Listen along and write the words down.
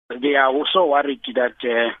They are also worried that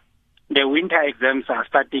the winter exams are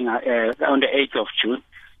starting on the 8th of June,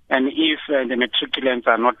 and if the matriculants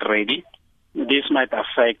are not ready, this might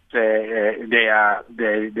affect these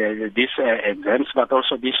exams, but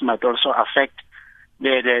also this might also affect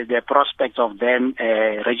the prospects of them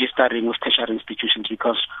registering with tertiary institutions,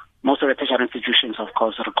 because most of the tertiary institutions, of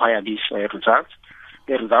course, require these results,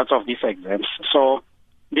 the results of these exams. So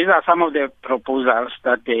these are some of the proposals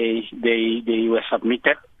that they were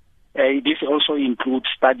submitted. This also includes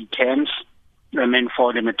study camps,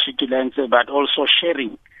 for the matriculants, but also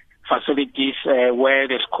sharing facilities where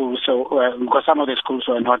the schools, because some of the schools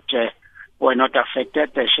were not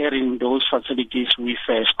affected, sharing those facilities with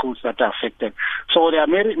schools that are affected. So there are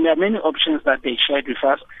many options that they shared with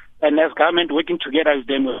us, and as government working together with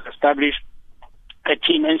them, will establish a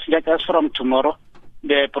team. And let us from tomorrow,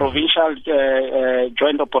 the provincial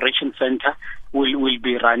joint operation center will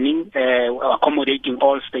be running, accommodating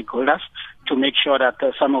all stakeholders to make sure that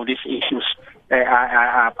some of these issues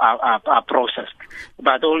are processed.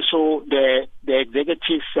 But also the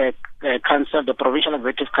executive council, the provincial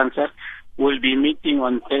executive council, will be meeting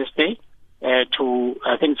on Thursday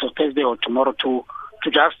I think it's Thursday or tomorrow to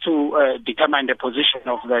determine the position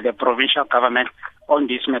of the provincial government on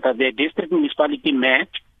this matter. The district municipality met,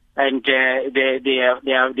 and they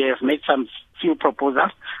have made some few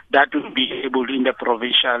proposals that will be able in the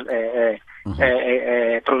provincial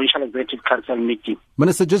provincial executive council meeting.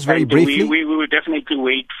 Minister, just very briefly, we will definitely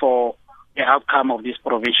wait for the outcome of this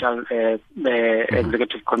provincial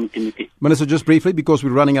executive committee meeting. Minister, just briefly, because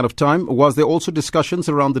we're running out of time, was there also discussions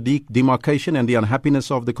around the demarcation and the unhappiness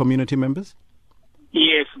of the community members?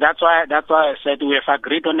 Yes, that's why I said we have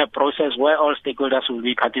agreed on a process where all stakeholders will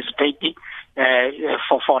be participating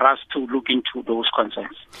for us to look into those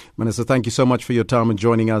concerns. Minister, thank you so much for your time and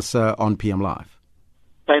joining us on PM Live.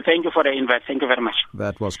 Thank you for the invite. Thank you very much.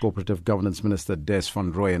 That was Cooperative Governance Minister Des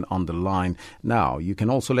van Rooyen on the line. Now, you can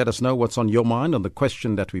also let us know what's on your mind on the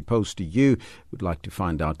question that we pose to you. We'd like to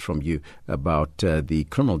find out from you about the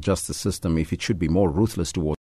criminal justice system, if it should be more ruthless towards